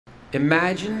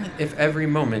Imagine if every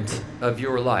moment of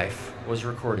your life was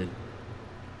recorded.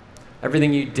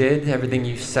 Everything you did, everything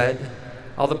you said,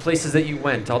 all the places that you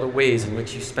went, all the ways in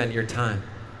which you spent your time.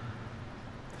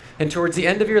 And towards the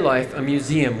end of your life, a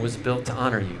museum was built to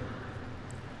honor you.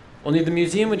 Only the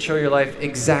museum would show your life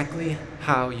exactly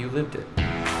how you lived it.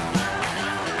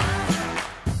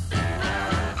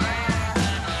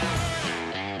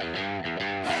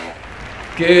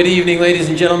 Good evening, ladies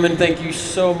and gentlemen. Thank you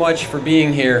so much for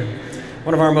being here.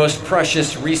 One of our most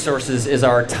precious resources is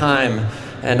our time,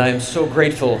 and I am so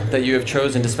grateful that you have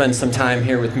chosen to spend some time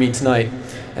here with me tonight,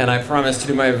 and I promise to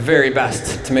do my very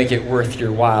best to make it worth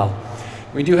your while.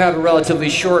 We do have a relatively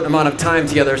short amount of time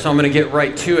together, so I'm going to get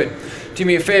right to it. Do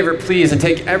me a favor, please, and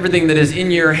take everything that is in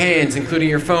your hands, including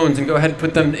your phones, and go ahead and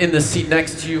put them in the seat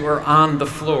next to you or on the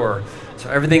floor.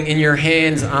 So everything in your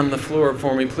hands on the floor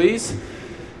for me, please.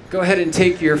 Go ahead and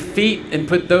take your feet and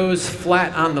put those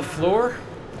flat on the floor.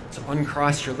 So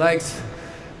uncross your legs.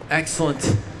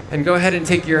 Excellent. And go ahead and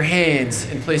take your hands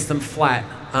and place them flat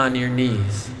on your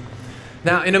knees.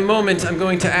 Now, in a moment, I'm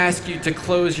going to ask you to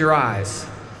close your eyes.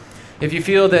 If you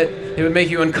feel that it would make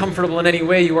you uncomfortable in any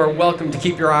way, you are welcome to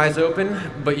keep your eyes open,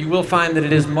 but you will find that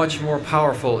it is much more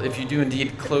powerful if you do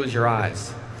indeed close your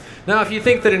eyes. Now, if you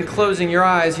think that in closing your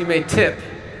eyes you may tip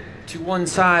to one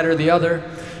side or the other,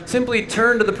 simply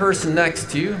turn to the person next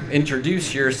to you,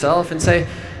 introduce yourself, and say,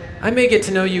 I may get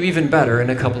to know you even better in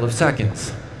a couple of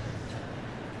seconds.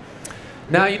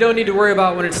 Now, you don't need to worry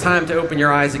about when it's time to open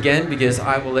your eyes again, because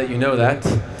I will let you know that.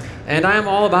 And I am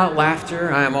all about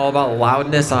laughter, I am all about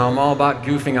loudness, I am all about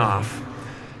goofing off.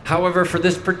 However, for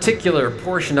this particular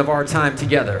portion of our time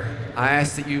together, I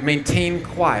ask that you maintain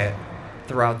quiet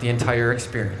throughout the entire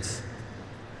experience.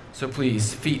 So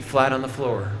please, feet flat on the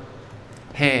floor,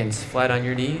 hands flat on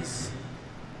your knees,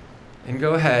 and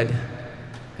go ahead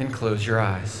and close your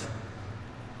eyes.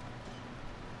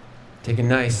 Take a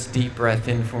nice deep breath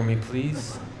in for me,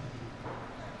 please.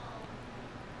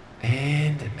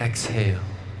 And exhale.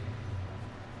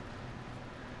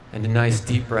 And a nice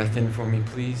deep breath in for me,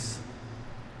 please.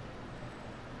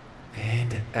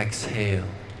 And exhale.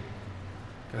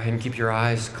 Go ahead and keep your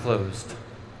eyes closed.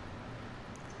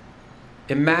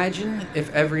 Imagine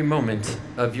if every moment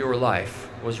of your life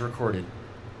was recorded.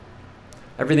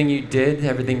 Everything you did,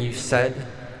 everything you said,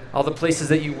 all the places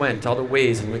that you went, all the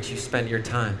ways in which you spent your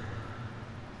time.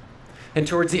 And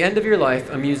towards the end of your life,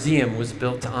 a museum was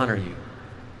built to honor you.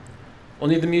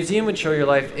 Only the museum would show your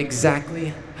life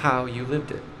exactly how you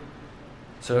lived it.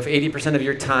 So if 80% of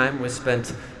your time was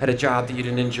spent at a job that you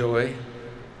didn't enjoy,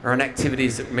 or on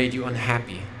activities that made you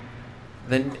unhappy,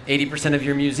 then 80% of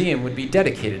your museum would be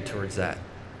dedicated towards that.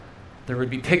 There would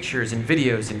be pictures and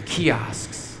videos and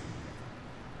kiosks.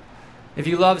 If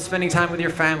you love spending time with your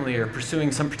family or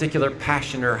pursuing some particular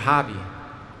passion or hobby,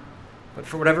 but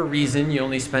for whatever reason you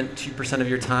only spent 2% of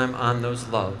your time on those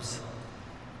loves,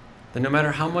 then no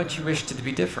matter how much you wished it to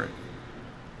be different,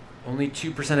 only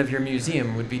 2% of your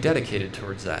museum would be dedicated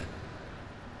towards that.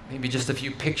 Maybe just a few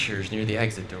pictures near the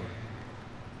exit door.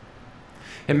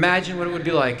 Imagine what it would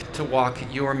be like to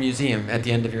walk your museum at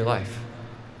the end of your life.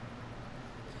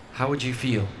 How would you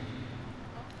feel?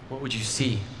 What would you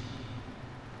see?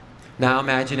 Now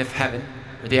imagine if heaven,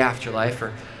 or the afterlife,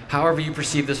 or however you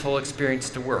perceive this whole experience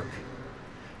to work,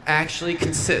 actually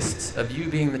consists of you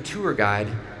being the tour guide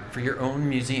for your own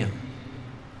museum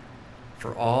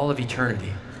for all of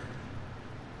eternity.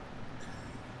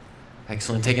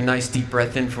 Excellent. Take a nice deep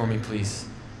breath in for me, please.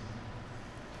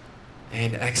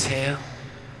 And exhale.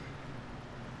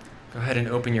 Go ahead and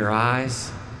open your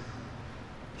eyes.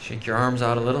 Shake your arms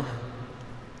out a little.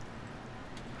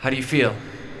 How do you feel?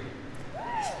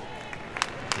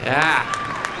 Yeah.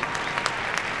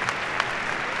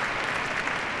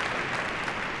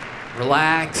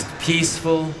 Relaxed,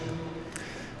 peaceful.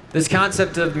 This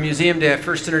concept of Museum Day I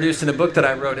first introduced in a book that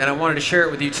I wrote, and I wanted to share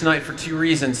it with you tonight for two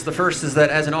reasons. The first is that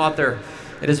as an author,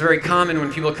 it is very common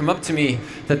when people come up to me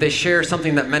that they share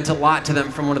something that meant a lot to them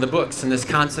from one of the books, and this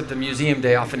concept of Museum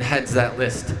Day often heads that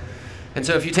list. And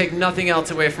so if you take nothing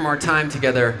else away from our time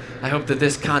together, I hope that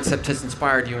this concept has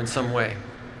inspired you in some way.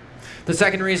 The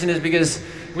second reason is because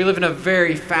we live in a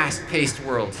very fast-paced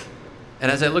world. And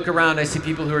as I look around, I see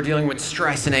people who are dealing with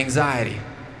stress and anxiety.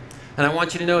 And I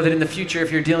want you to know that in the future,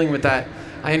 if you're dealing with that,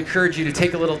 I encourage you to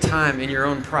take a little time in your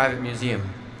own private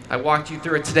museum. I walked you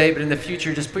through it today, but in the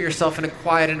future, just put yourself in a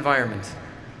quiet environment.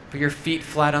 Put your feet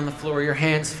flat on the floor, your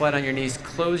hands flat on your knees,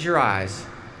 close your eyes,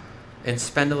 and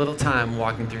spend a little time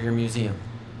walking through your museum.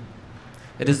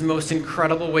 It is the most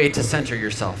incredible way to center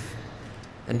yourself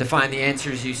and to find the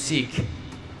answers you seek,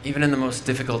 even in the most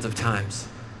difficult of times.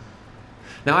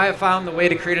 Now, I have found the way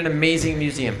to create an amazing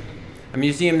museum, A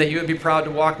museum that you would be proud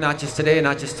to walk not just today,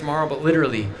 not just tomorrow, but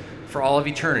literally for all of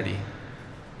eternity,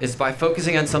 is by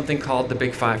focusing on something called the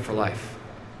Big Five for Life.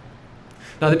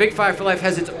 Now, the Big Five for Life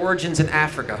has its origins in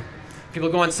Africa. People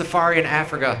go on safari in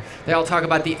Africa. They all talk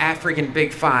about the African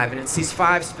Big Five, and it's these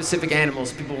 5 specific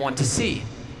animals people want to see.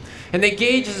 And they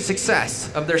gauge the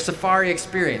success of their safari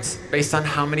experience based on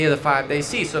how many of the 5 they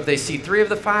see. So if they see 3 of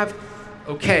the 5,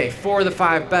 okay, 4 of the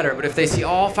 5 better. But if they see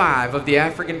all 5 of the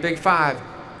African Big Five,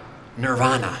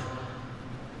 nirvana.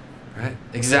 Right?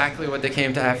 Exactly what they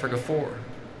came to Africa for.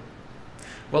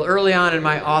 Well, early on in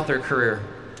my author career,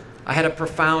 I had a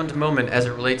profound moment as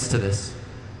it relates to this.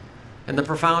 And the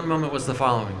profound moment was the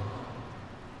following.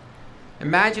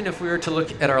 Imagine if we were to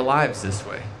look at our lives this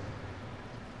way.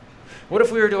 What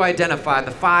if we were to identify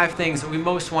the 5 things that we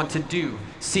most want to do,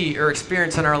 see, or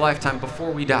experience in our lifetime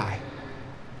before we die?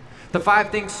 The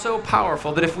 5 things so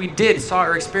powerful that if we did, saw,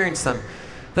 or experienced them,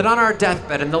 that on our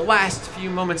deathbed, in the last few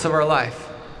moments of our life,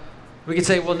 we could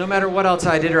say, well, no matter what else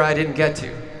I did or I didn't get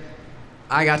to,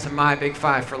 I got to my Big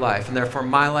Five for life, and therefore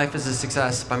my life is a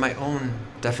success by my own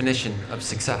definition of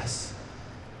success.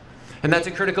 And that's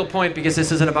a critical point because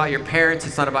this isn't about your parents,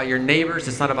 it's not about your neighbors,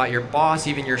 it's not about your boss,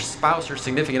 even your spouse or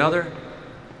significant other.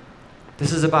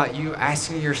 This is about you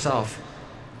asking yourself,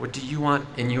 what do you want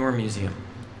in your museum?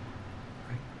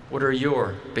 What are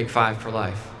your Big Five for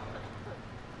life?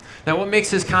 Now, what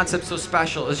makes this concept so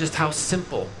special is just how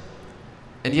simple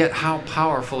and yet how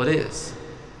powerful it is.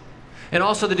 And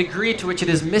also the degree to which it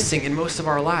is missing in most of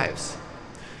our lives.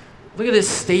 Look at this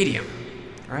stadium,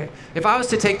 right? If I was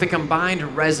to take the combined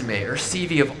resume or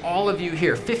CV of all of you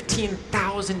here,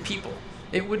 15,000 people,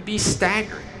 it would be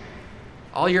staggering.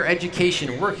 All your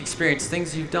education, work experience,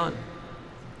 things you've done.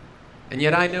 And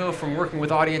yet I know from working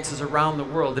with audiences around the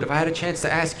world that if I had a chance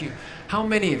to ask you, how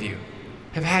many of you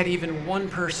have had even one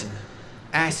person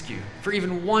ask you for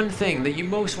even one thing that you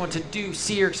most want to do,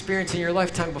 see, or experience in your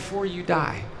lifetime before you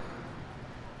die?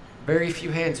 Very few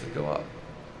hands would go up.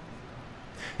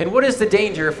 And what is the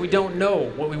danger if we don't know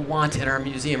what we want in our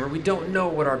museum, or we don't know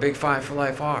what our Big Five for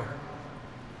life are?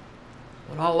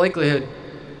 Well, in all likelihood,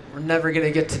 we're never going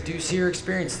to get to do, see, or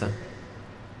experience them.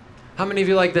 How many of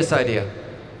you like this idea?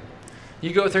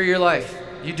 You go through your life,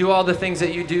 you do all the things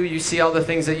that you do, you see all the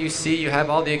things that you see, you have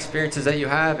all the experiences that you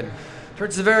have, and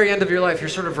towards the very end of your life, you're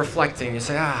sort of reflecting. You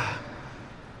say,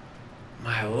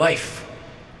 my life.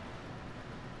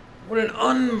 What an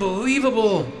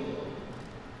unbelievable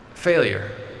failure.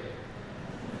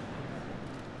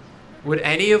 Would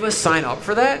any of us sign up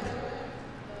for that?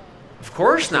 Of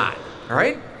course not, all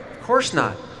right? Of course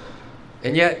not.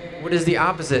 And yet, what is the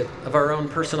opposite of our own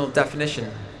personal definition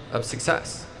of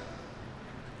success?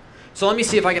 So let me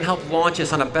see if I can help launch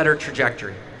us on a better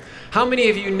trajectory. How many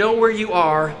of you know where you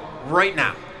are right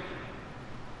now?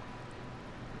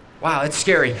 Wow, that's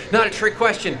scary. Not a trick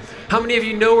question. How many of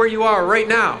you know where you are right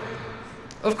now?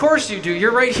 Of course you do.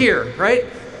 You're right here, right?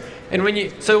 And when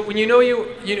you know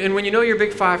your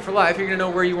Big Five for life, you're going to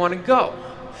know where you want to go.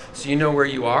 So you know where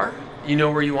you are, you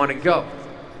know where you want to go.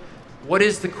 What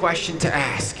is the question to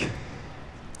ask?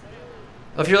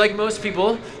 If you're like most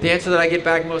people, the answer that I get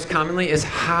back most commonly is,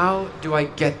 how do I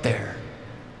get there?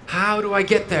 How do I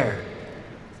get there?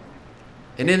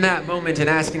 And in that moment, in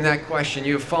asking that question,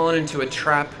 you have fallen into a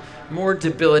trap more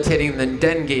debilitating than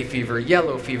dengue fever,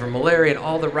 yellow fever, malaria, and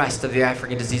all the rest of the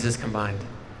African diseases combined.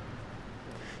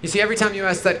 You see, every time you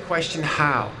ask that question,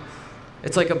 how,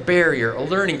 it's like a barrier, a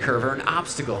learning curve, or an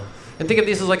obstacle. And think of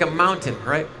these as like a mountain,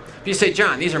 right? If you say,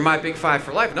 John, these are my Big Five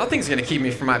for life, nothing's going to keep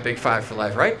me from my Big Five for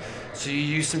life, right? So you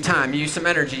use some time, you use some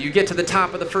energy, you get to the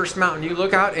top of the first mountain, you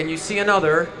look out and you see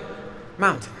another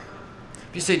mountain.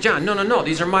 If you say, John, no,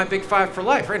 these are my Big Five for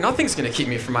life, right? Nothing's going to keep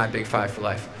me from my Big Five for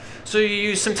life. So you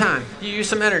use some time, you use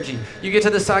some energy, you get to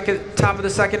the top of the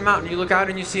second mountain, you look out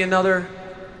and you see another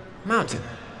mountain.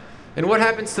 And what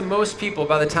happens to most people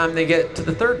by the time they get to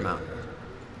the third mountain?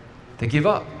 They give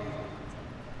up,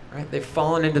 right? They've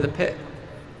fallen into the pit.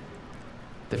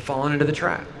 They've fallen into the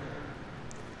trap.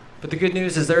 But the good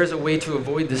news is there is a way to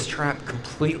avoid this trap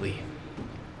completely.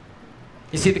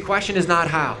 You see, the question is not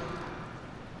how.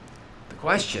 The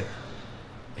question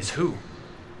is who.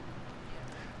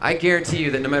 I guarantee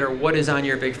you that no matter what is on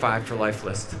your Big Five for life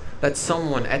list, that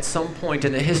someone at some point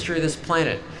in the history of this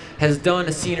planet has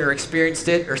done, seen, or experienced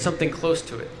it, or something close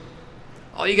to it.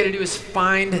 All you gotta do is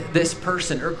find this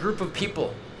person or group of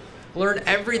people, learn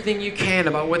everything you can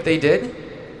about what they did,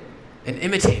 and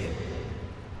imitate it,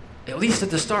 at least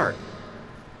at the start.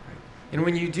 And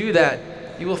when you do that,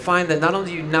 you will find that not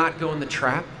only do you not go in the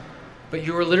trap, but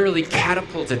you are literally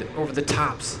catapulted over the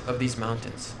tops of these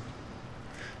mountains.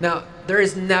 Now, there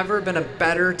has never been a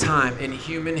better time in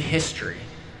human history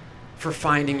for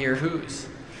finding your who's.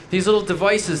 These little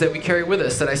devices that we carry with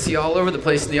us that I see all over the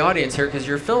place in the audience here because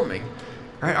you're filming,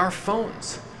 right? Our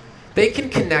phones. They can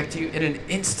connect you in an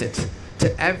instant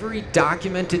to every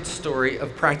documented story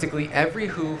of practically every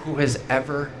who has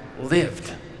ever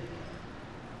lived.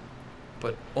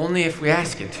 But only if we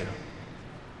ask it to.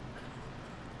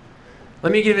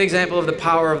 Let me give an example of the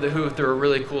power of the who through a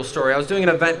really cool story. I was doing an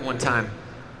event one time,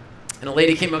 and a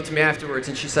lady came up to me afterwards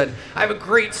and she said, I have a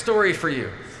great story for you.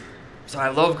 So I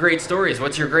love great stories.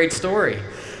 What's your great story?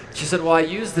 She said, well, I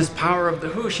use this power of the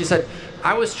who. She said,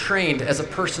 I was trained as a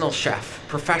personal chef,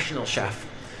 professional chef.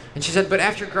 And she said, but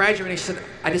after graduating, she said,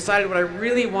 I decided what I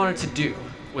really wanted to do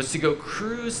was to go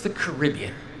cruise the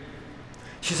Caribbean.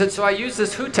 She said, so I used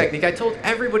this who technique. I told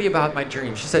everybody about my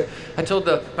dream. She said, I told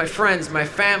my friends, my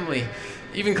family,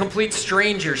 even complete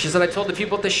strangers. She said, I told the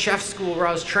people at the chef school where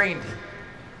I was trained.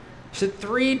 She said,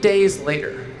 3 days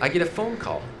later, I get a phone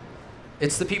call.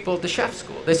 It's the people at the chef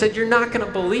school. They said, you're not going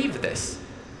to believe this.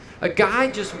 A guy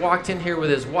just walked in here with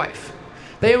his wife.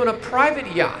 They own a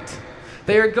private yacht.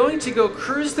 They are going to go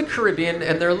cruise the Caribbean,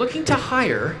 and they're looking to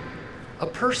hire a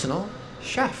personal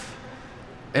chef.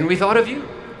 And we thought of you,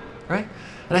 right?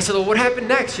 And I said, well, what happened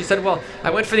next? She said, well, I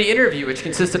went for the interview, which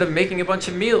consisted of making a bunch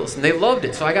of meals, and they loved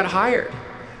it, so I got hired.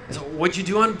 I said, what'd you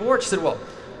do on board? She said, well,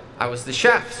 I was the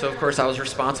chef, so of course I was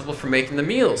responsible for making the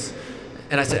meals.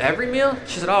 And I said, every meal?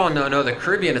 She said, oh, no, the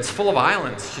Caribbean, it's full of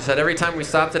islands. She said, every time we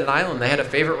stopped at an island, they had a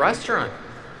favorite restaurant.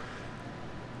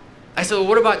 I said, well,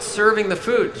 what about serving the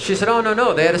food? She said, oh,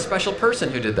 no, they had a special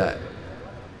person who did that.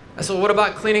 I said, well, what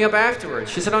about cleaning up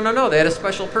afterwards? She said, oh, no, they had a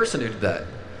special person who did that.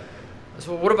 I said,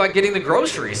 well, what about getting the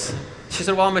groceries? She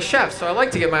said, well, I'm a chef, so I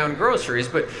like to get my own groceries,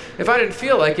 but if I didn't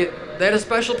feel like it, they had a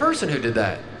special person who did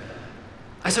that.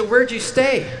 I said, where'd you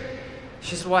stay?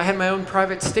 She said, well, I had my own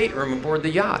private stateroom aboard the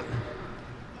yacht.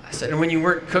 I said, and when you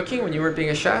weren't cooking, when you weren't being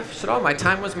a chef? She said, oh, my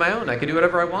time was my own. I could do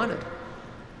whatever I wanted.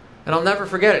 And I'll never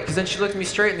forget it, because then she looked me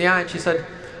straight in the eye and she said,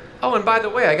 oh, and by the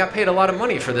way, I got paid a lot of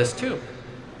money for this too.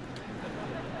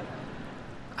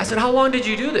 I said, how long did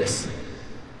you do this?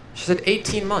 She said,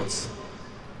 18 months.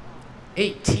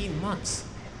 18 months.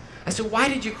 I said, why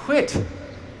did you quit?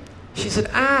 She said,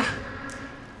 I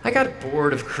got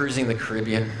bored of cruising the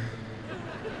Caribbean.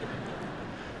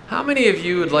 How many of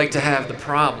you would like to have the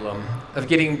problem of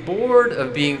getting bored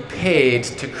of being paid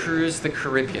to cruise the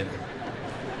Caribbean?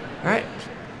 All right?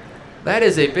 That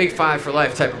is a big 5 for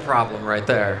life type of problem right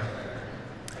there.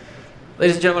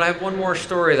 Ladies and gentlemen, I have one more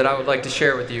story that I would like to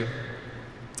share with you.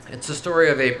 It's the story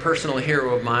of a personal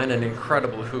hero of mine, an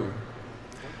incredible who.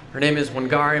 Her name is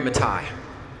Wangari Maathai.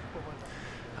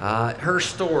 Her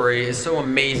story is so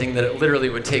amazing that it literally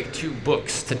would take 2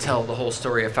 books to tell the whole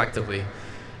story effectively.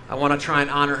 I want to try and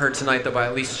honor her tonight, though, by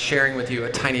at least sharing with you a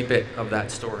tiny bit of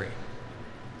that story.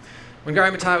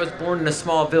 Wangari Maathai was born in a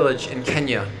small village in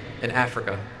Kenya, in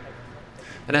Africa.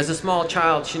 And as a small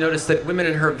child, she noticed that women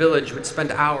in her village would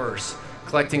spend hours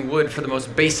collecting wood for the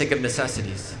most basic of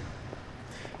necessities.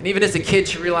 And even as a kid,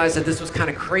 she realized that this was kind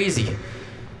of crazy.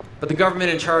 But the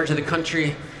government in charge of the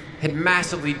country had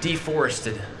massively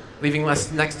deforested, leaving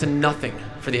next to nothing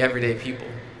for the everyday people.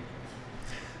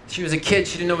 She was a kid,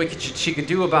 she didn't know what she could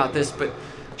do about this, but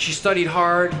she studied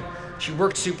hard, she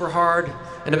worked super hard,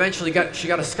 and eventually she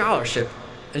got a scholarship.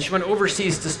 And she went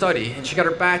overseas to study, and she got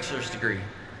her bachelor's degree.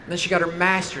 And then she got her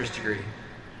master's degree.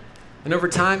 And over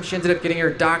time, she ended up getting her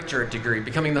doctorate degree,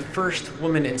 becoming the first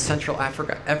woman in Central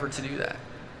Africa ever to do that.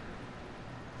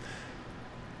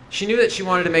 She knew that she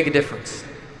wanted to make a difference.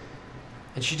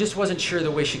 And she just wasn't sure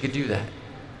the way she could do that.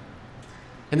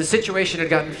 And the situation had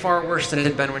gotten far worse than it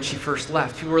had been when she first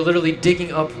left. People were literally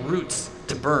digging up roots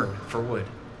to burn for wood.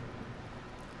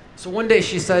 So one day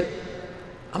she said,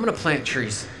 I'm going to plant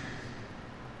trees.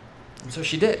 And so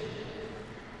she did.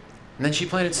 And then she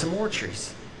planted some more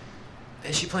trees.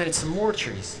 And she planted some more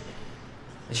trees.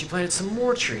 And she planted some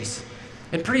more trees.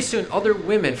 And pretty soon, other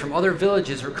women from other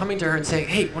villages were coming to her and saying,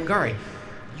 hey, Wangari,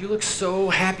 you look so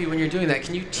happy when you're doing that.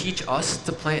 Can you teach us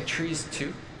to plant trees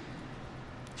too?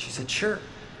 She said, sure.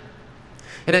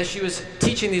 And as she was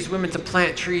teaching these women to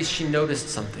plant trees, she noticed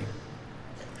something.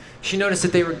 She noticed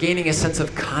that they were gaining a sense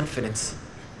of confidence.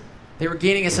 They were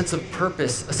gaining a sense of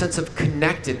purpose, a sense of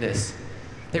connectedness.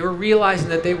 They were realizing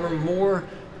that they were more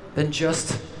than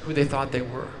just who they thought they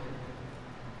were.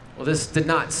 Well, this did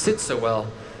not sit so well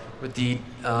with the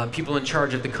people in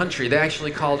charge of the country. They actually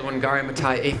called Wangari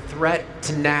Maathai a threat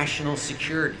to national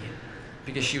security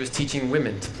because she was teaching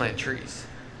women to plant trees.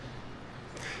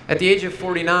 At the age of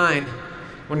 49,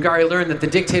 Wangari learned that the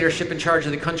dictatorship in charge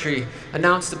of the country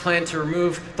announced a plan to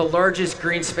remove the largest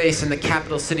green space in the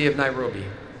capital city of Nairobi.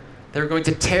 They were going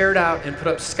to tear it out and put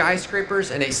up skyscrapers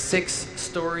and a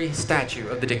 6-story statue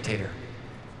of the dictator.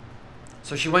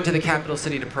 So she went to the capital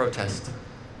city to protest.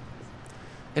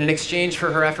 And in exchange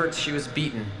for her efforts, she was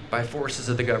beaten by forces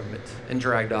of the government and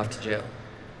dragged off to jail.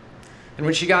 And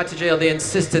when she got to jail, they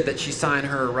insisted that she sign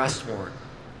her arrest warrant.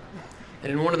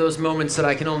 And in one of those moments that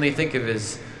I can only think of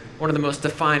as one of the most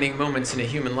defining moments in a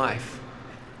human life,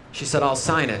 she said, "I'll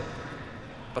sign it,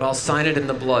 but I'll sign it in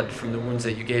the blood from the wounds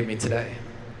that you gave me today."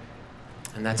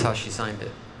 And that's how she signed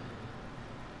it.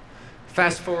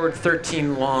 Fast forward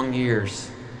 13 long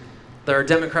years. There are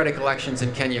democratic elections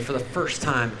in Kenya for the first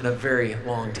time in a very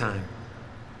long time.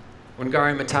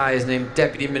 Wangari Maathai is named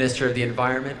Deputy Minister of the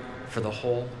Environment for the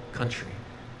whole country.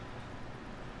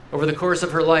 Over the course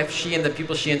of her life, she and the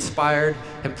people she inspired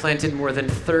have planted more than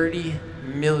 30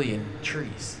 million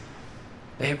trees.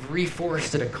 They have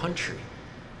reforested a country.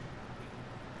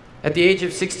 At the age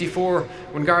of 64,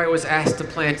 Wangari was asked to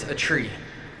plant a tree.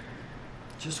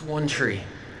 Just one tree.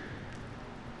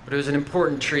 But it was an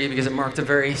important tree because it marked a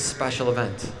very special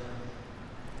event.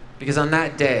 Because on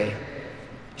that day,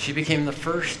 she became the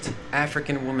first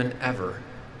African woman ever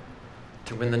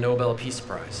to win the Nobel Peace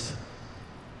Prize.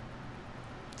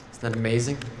 Isn't that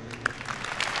amazing?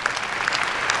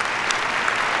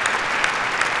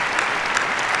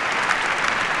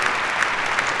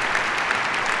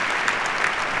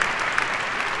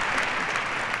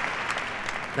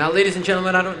 Now, ladies and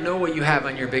gentlemen, I don't know what you have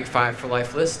on your Big Five for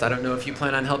Life list. I don't know if you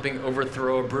plan on helping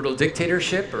overthrow a brutal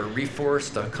dictatorship or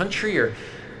reforest a country or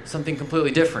something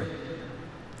completely different.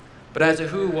 But as a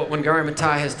who, what Wangari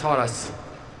Maathai has taught us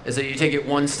is that you take it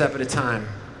one step at a time,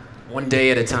 one day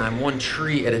at a time, one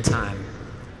tree at a time,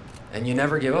 and you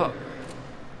never give up.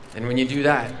 And when you do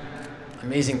that,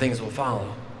 amazing things will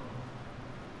follow.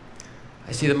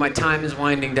 I see that my time is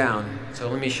winding down, so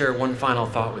let me share one final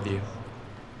thought with you.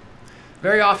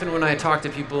 Very often when I talk to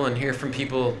people and hear from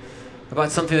people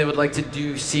about something they would like to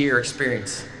do, see, or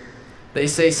experience, they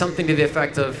say something to the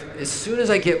effect of, as soon as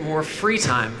I get more free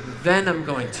time, then I'm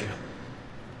going to,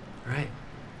 right?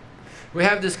 We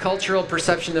have this cultural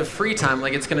perception of free time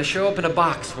like it's going to show up in a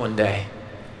box one day.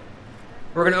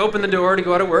 We're going to open the door to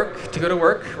go to work.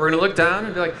 We're going to look down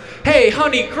and be like, "Hey,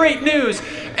 honey, great news.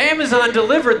 Amazon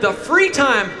delivered the free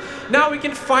time. Now we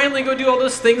can finally go do all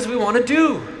those things we want to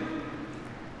do."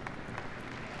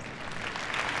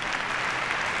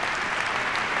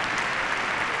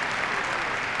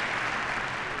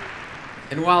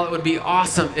 And while it would be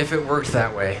awesome if it worked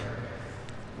that way,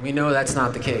 we know that's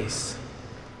not the case.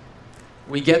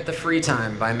 We get the free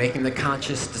time by making the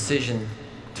conscious decision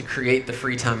to create the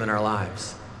free time in our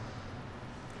lives.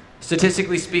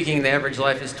 Statistically speaking, the average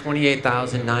life is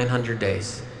 28,900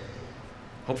 days.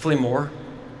 Hopefully more,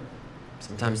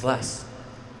 sometimes less.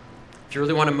 If you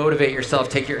really want to motivate yourself,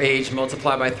 take your age,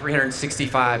 multiply by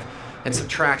 365, and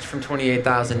subtract from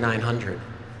 28,900.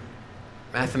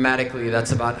 Mathematically,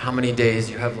 that's about how many days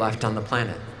you have left on the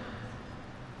planet.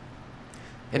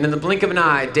 And in the blink of an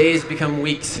eye, days become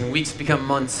weeks, and weeks become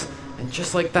months, and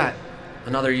just like that,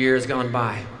 another year has gone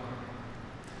by.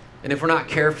 And if we're not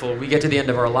careful, we get to the end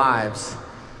of our lives,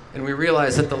 and we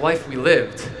realize that the life we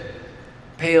lived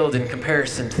paled in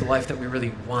comparison to the life that we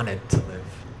really wanted to live.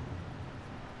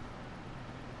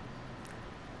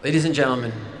 Ladies and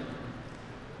gentlemen,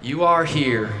 you are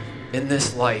here in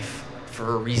this life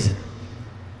for a reason.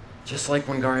 Just like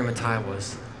Wangari Maathai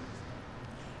was.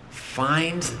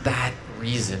 Find that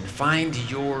reason. Find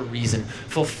your reason.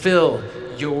 Fulfill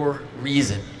your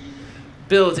reason.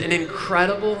 Build an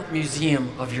incredible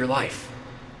museum of your life.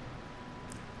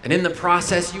 And in the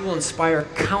process, you will inspire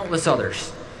countless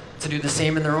others to do the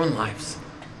same in their own lives.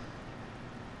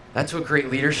 That's what great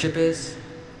leadership is.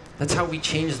 That's how we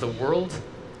change the world.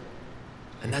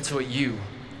 And that's what you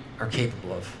are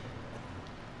capable of.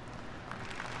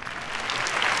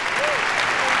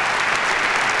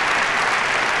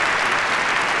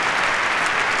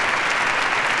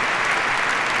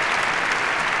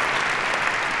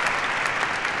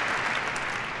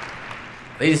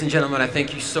 Ladies and gentlemen, I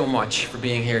thank you so much for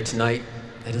being here tonight.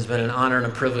 It has been an honor and a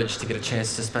privilege to get a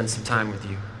chance to spend some time with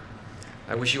you.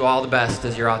 I wish you all the best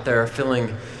as you're out there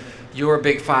filling your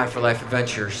Big Five for Life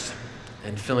adventures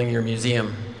and filling your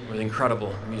museum with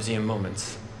incredible museum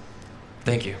moments.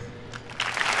 Thank you.